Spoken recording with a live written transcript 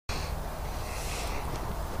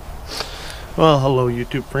Well, hello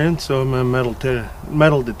YouTube friends. So I'm gonna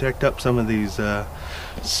metal detect up some of these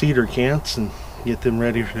cedar cants and get them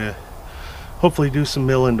ready to hopefully do some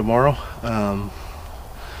milling tomorrow.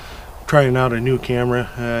 Trying out a new camera.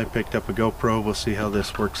 I picked up a GoPro. We'll see how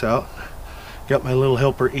this works out. Got my little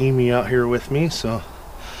helper Amy out here with me, so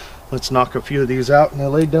let's knock a few of these out. And I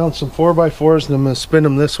laid down some 4x4s and I'm gonna spin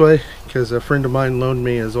them this way because a friend of mine loaned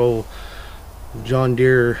me his old John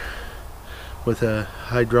Deere with a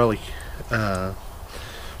hydraulic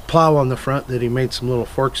plow on the front that he made some little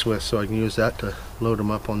forks with, so I can use that to load them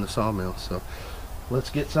up on the sawmill. So let's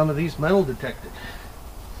get some of these metal detected.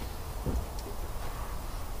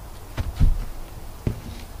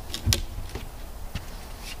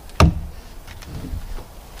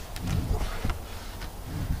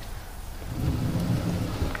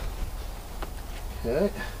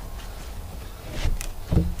 Okay.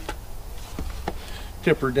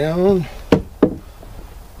 Tip her down.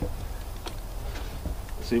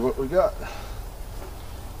 See what we got.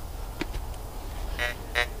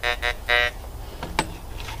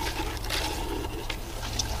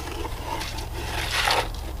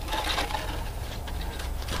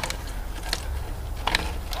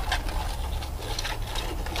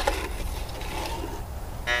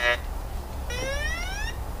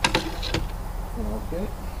 Okay.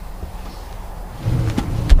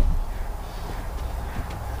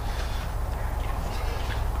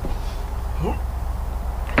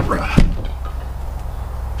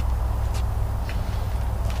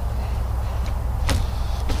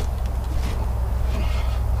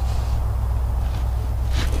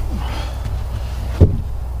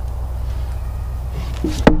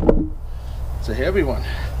 It's a heavy one.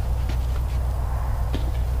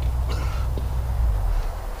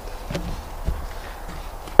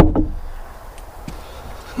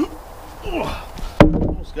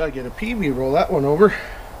 Almost gotta get a PV, roll that one over.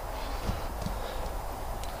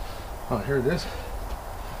 Oh, here it is.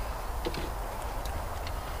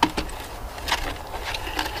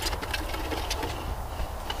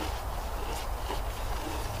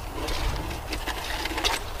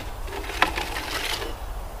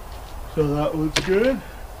 So that looks good.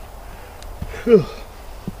 Whew.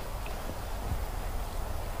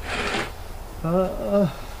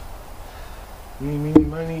 Meeny,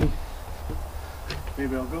 money.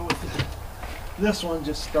 Maybe I'll go with this one.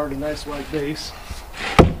 Just start a nice white base.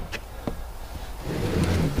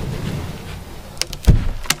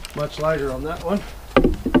 Much lighter on that one.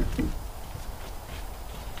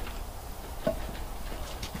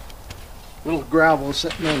 Little gravel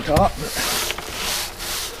sitting on top.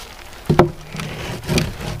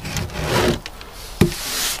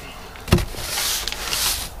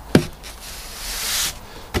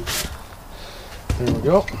 There we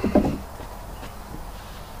go.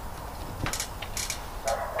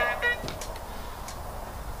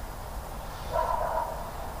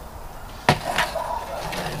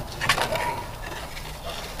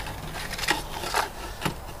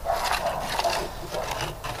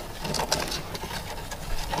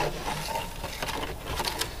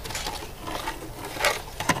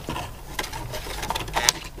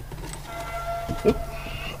 Oop.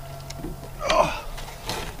 Oh.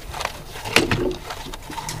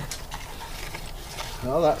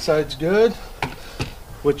 Well, that side's good,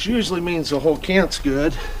 which usually means the whole cant's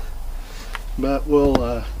good, but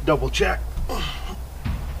we'll double check.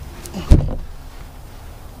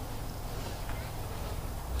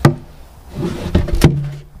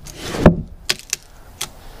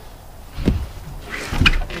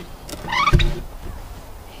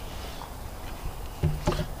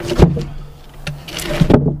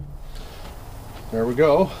 There we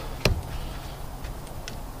go.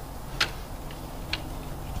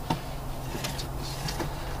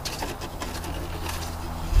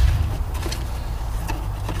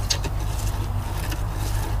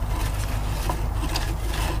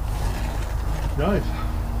 Nice.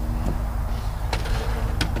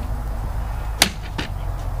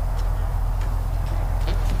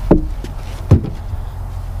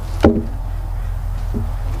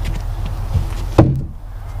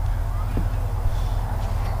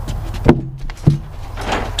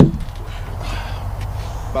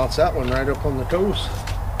 Bounce that one right up on the toes.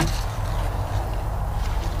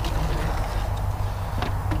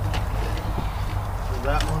 So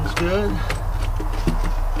that one's good.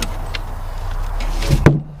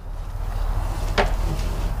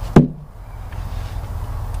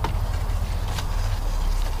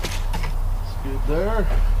 It's good there.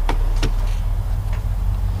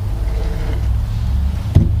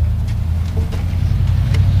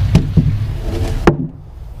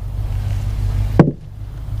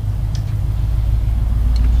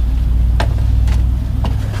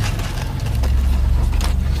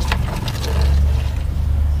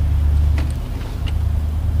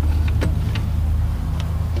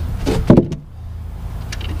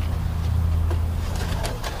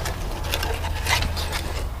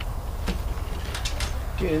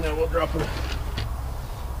 Okay, now we'll drop it.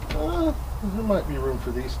 There might be room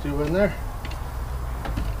for these two in there.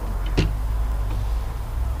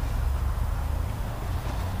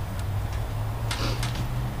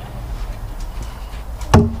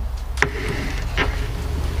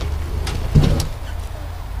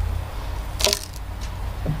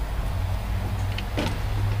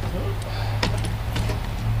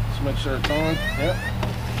 Just make sure it's on. Yep.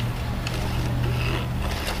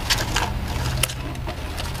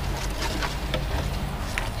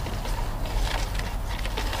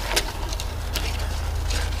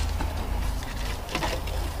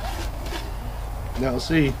 Now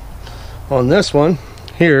see, on this one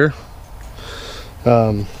here,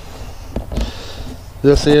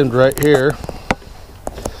 this end right here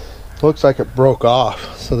looks like it broke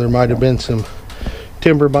off, so there might have been some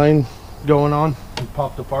timber bind going on and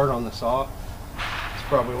popped apart on the saw. That's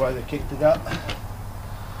probably why they kicked it out.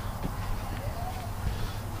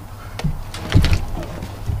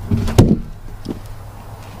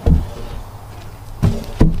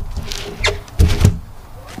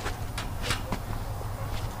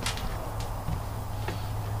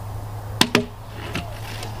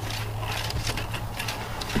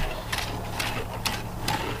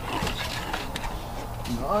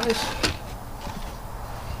 Nice.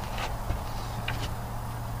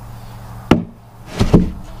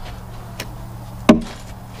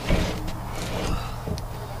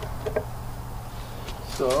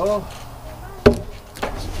 So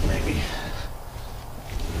maybe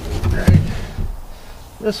drag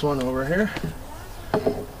this one over here.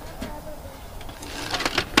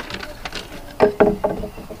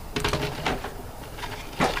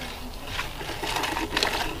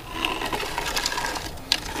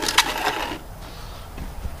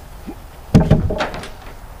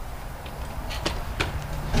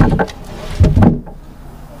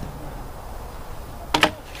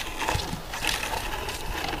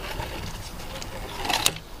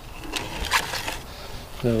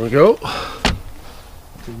 There we go.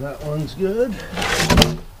 So that one's good.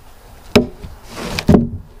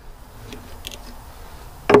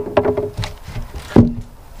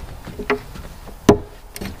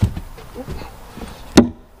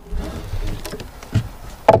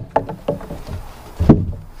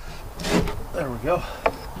 There we go.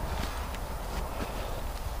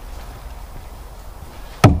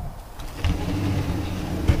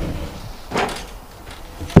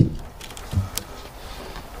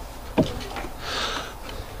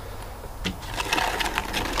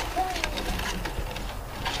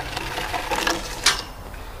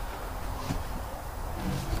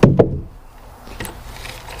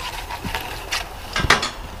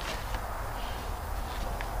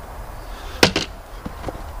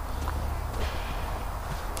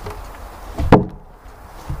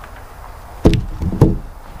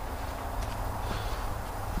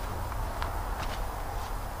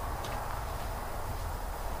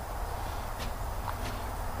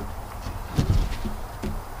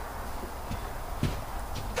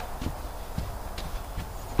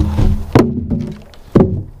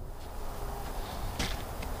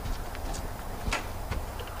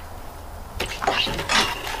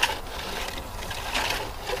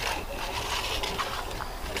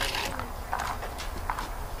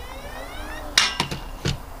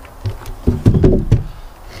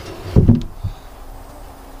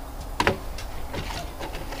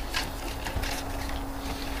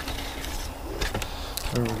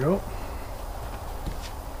 There we go.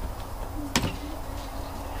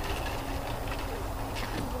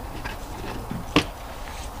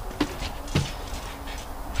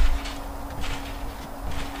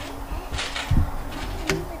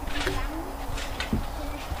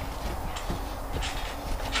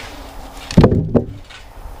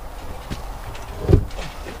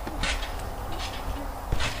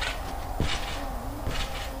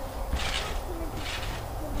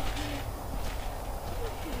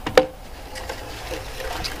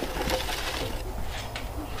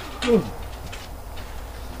 Ooh.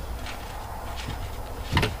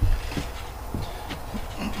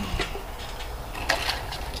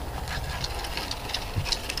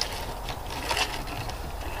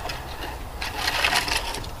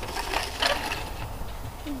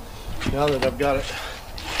 Now that I've got it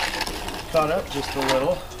caught up just a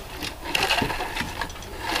little,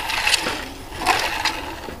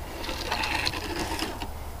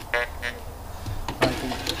 I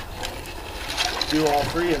can do all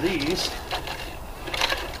three of these.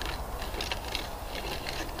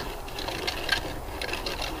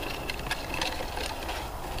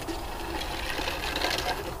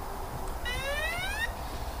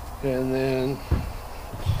 And then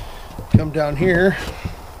come down here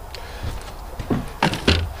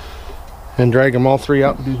and drag them all three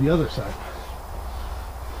out and do the other side.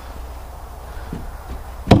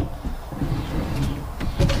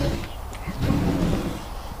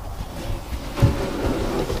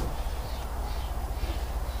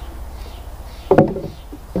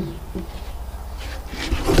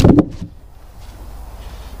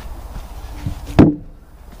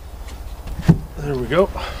 There we go.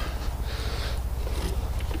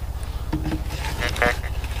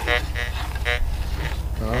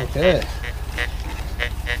 Okay.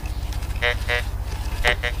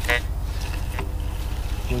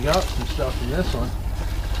 We got some stuff in this one.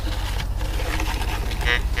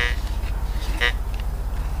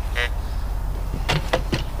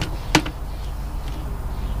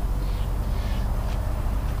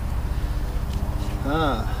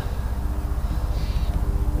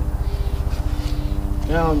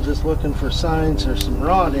 Now I'm just looking for signs there's some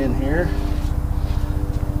rot in here.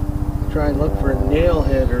 Try and look for a nail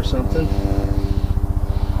head or something.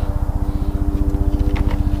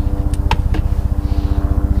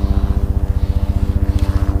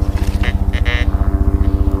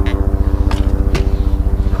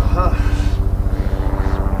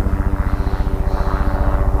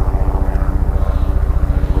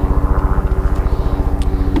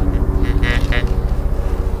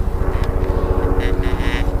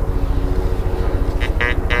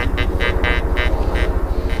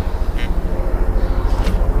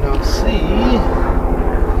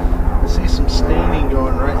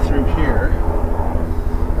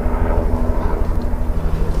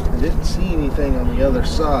 On the other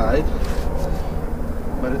side,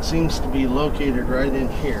 but it seems to be located right in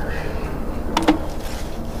here.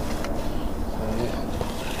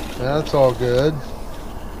 That's all good.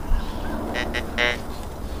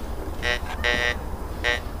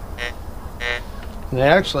 And they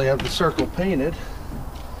actually have the circle painted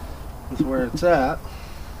with where it's at.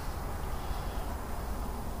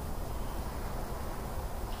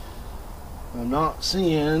 I'm not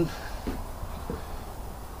seeing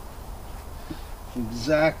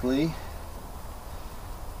exactly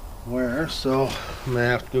where, so I'm gonna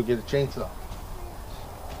have to go get a chainsaw.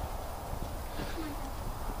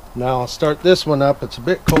 Now I'll start this one up. It's a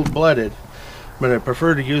bit cold-blooded, but I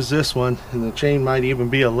prefer to use this one, and the chain might even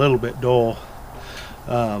be a little bit dull.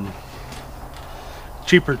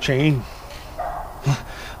 Cheaper chain,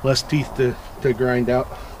 less teeth to grind out.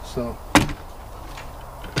 So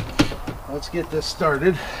let's get this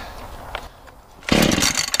started.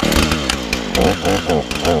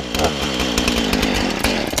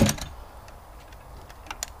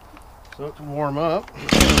 So it can warm up.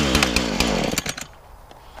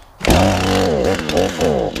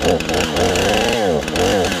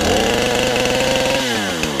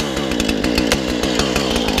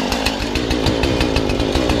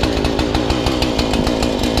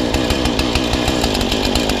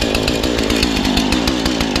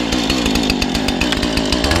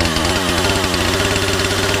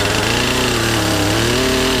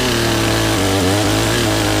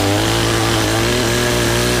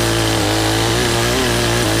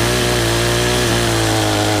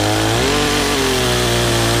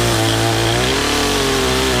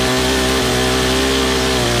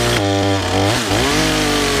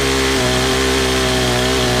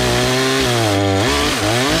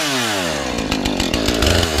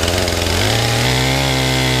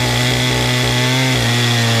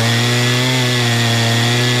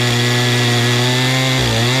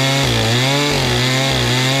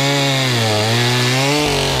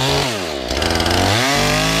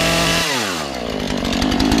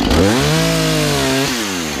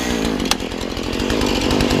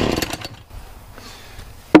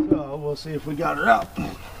 We'll see if we got her up.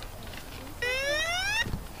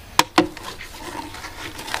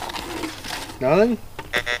 Nothing?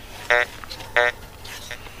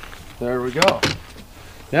 There we go.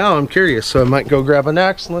 Now I'm curious, so I might go grab an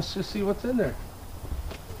axe and let's just see what's in there.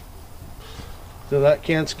 So that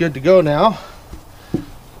cant's good to go now.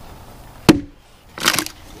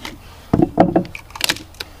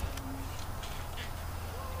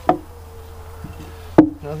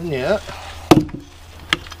 Nothing yet.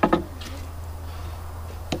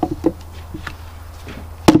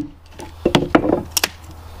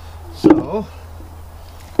 So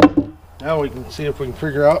now we can see if we can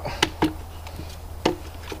figure out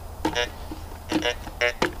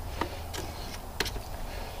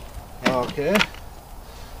okay,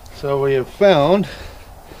 so we have found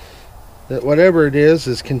that whatever it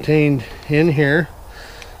is contained in here.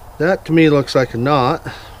 That to me looks like a knot,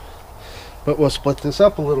 but we'll split this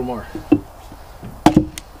up a little more.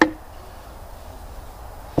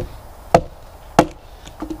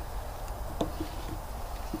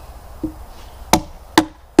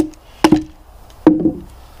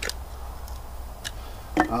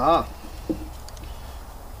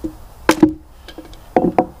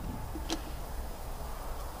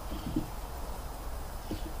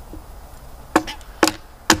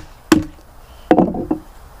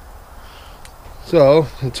 So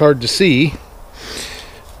it's hard to see,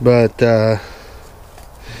 but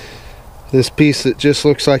this piece that just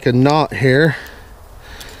looks like a knot here,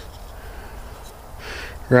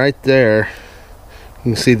 right there, you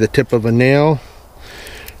can see the tip of a nail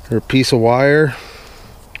or a piece of wire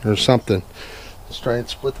or something. Let's try and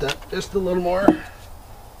split that just a little more.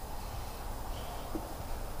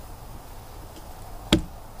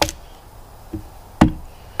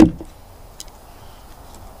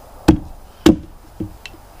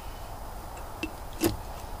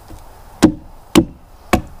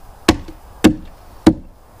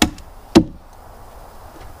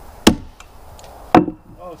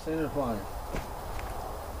 Oh, Cedar flying.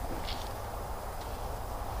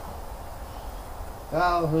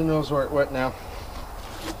 Well, who knows where it went now.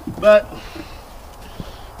 But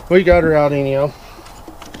we got her out anyhow.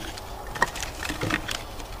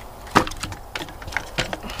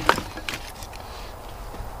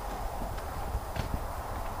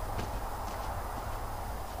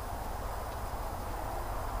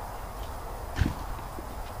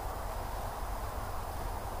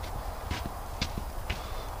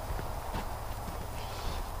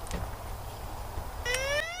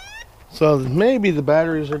 So maybe the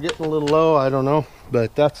batteries are getting a little low, I don't know,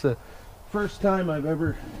 but that's the first time I've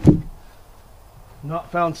ever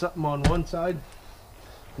not found something on one side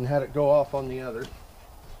and had it go off on the other.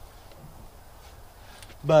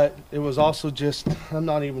 But it was also just, I'm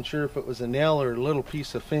not even sure if it was a nail or a little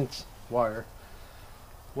piece of fence wire.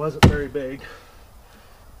 Wasn't very big.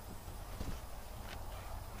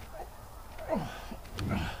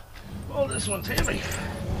 Oh, this one's heavy.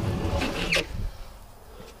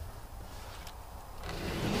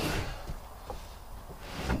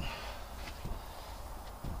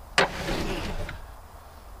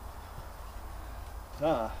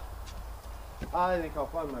 I think I'll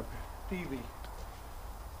find my TV.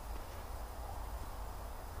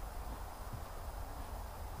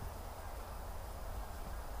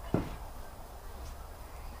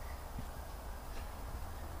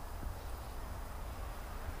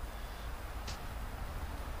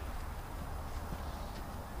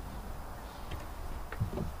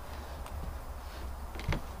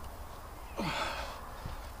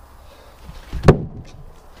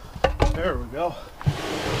 There we go.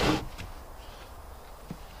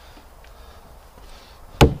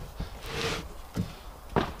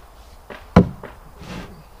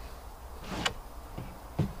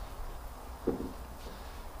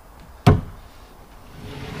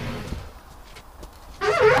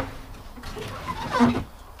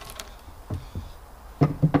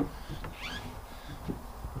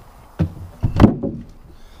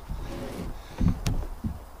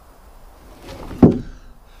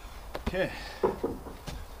 Okay,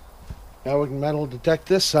 now we can metal detect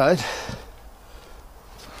this side.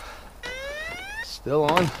 Still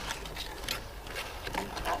on.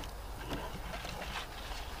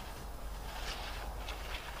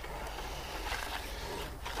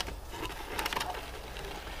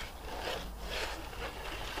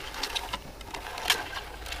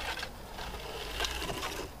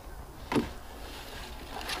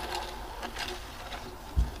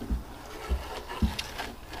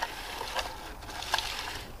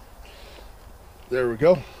 There we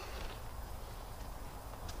go.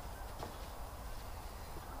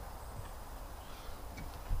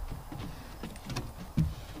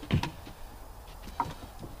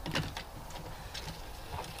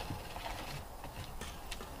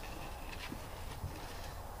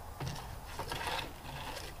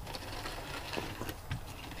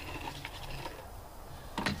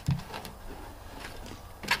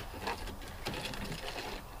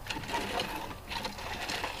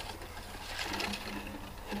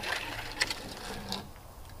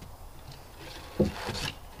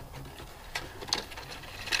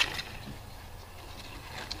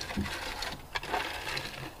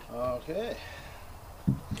 Okay.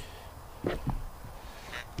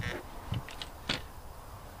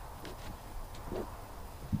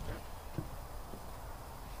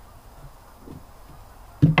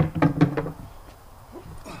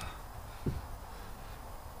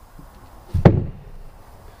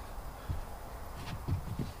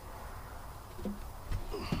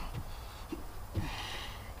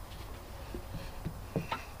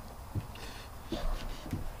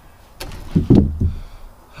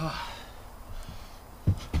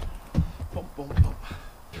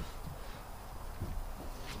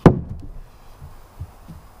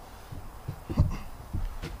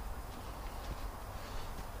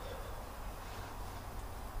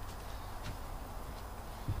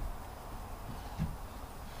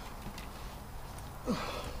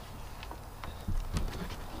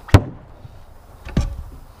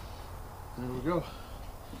 go.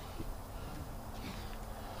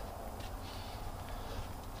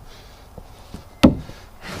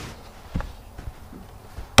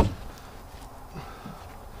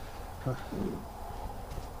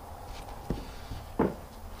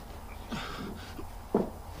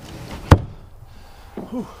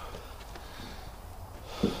 Whew.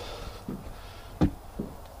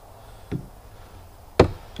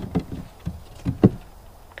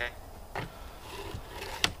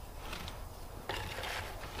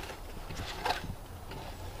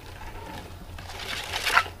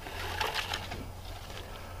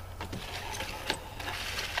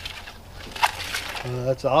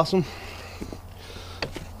 That's awesome.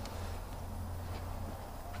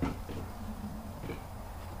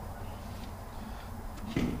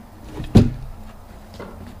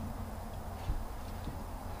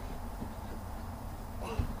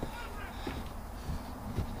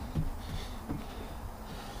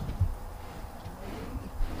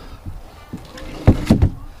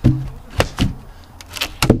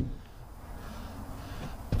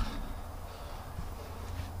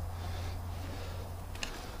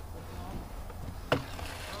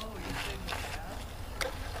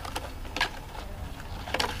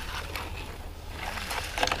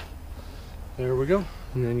 There we go.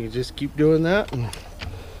 And then you just keep doing that and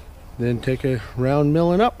then take a round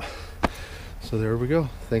milling up. So there we go.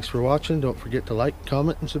 Thanks for watching. Don't forget to like,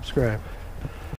 comment, and subscribe.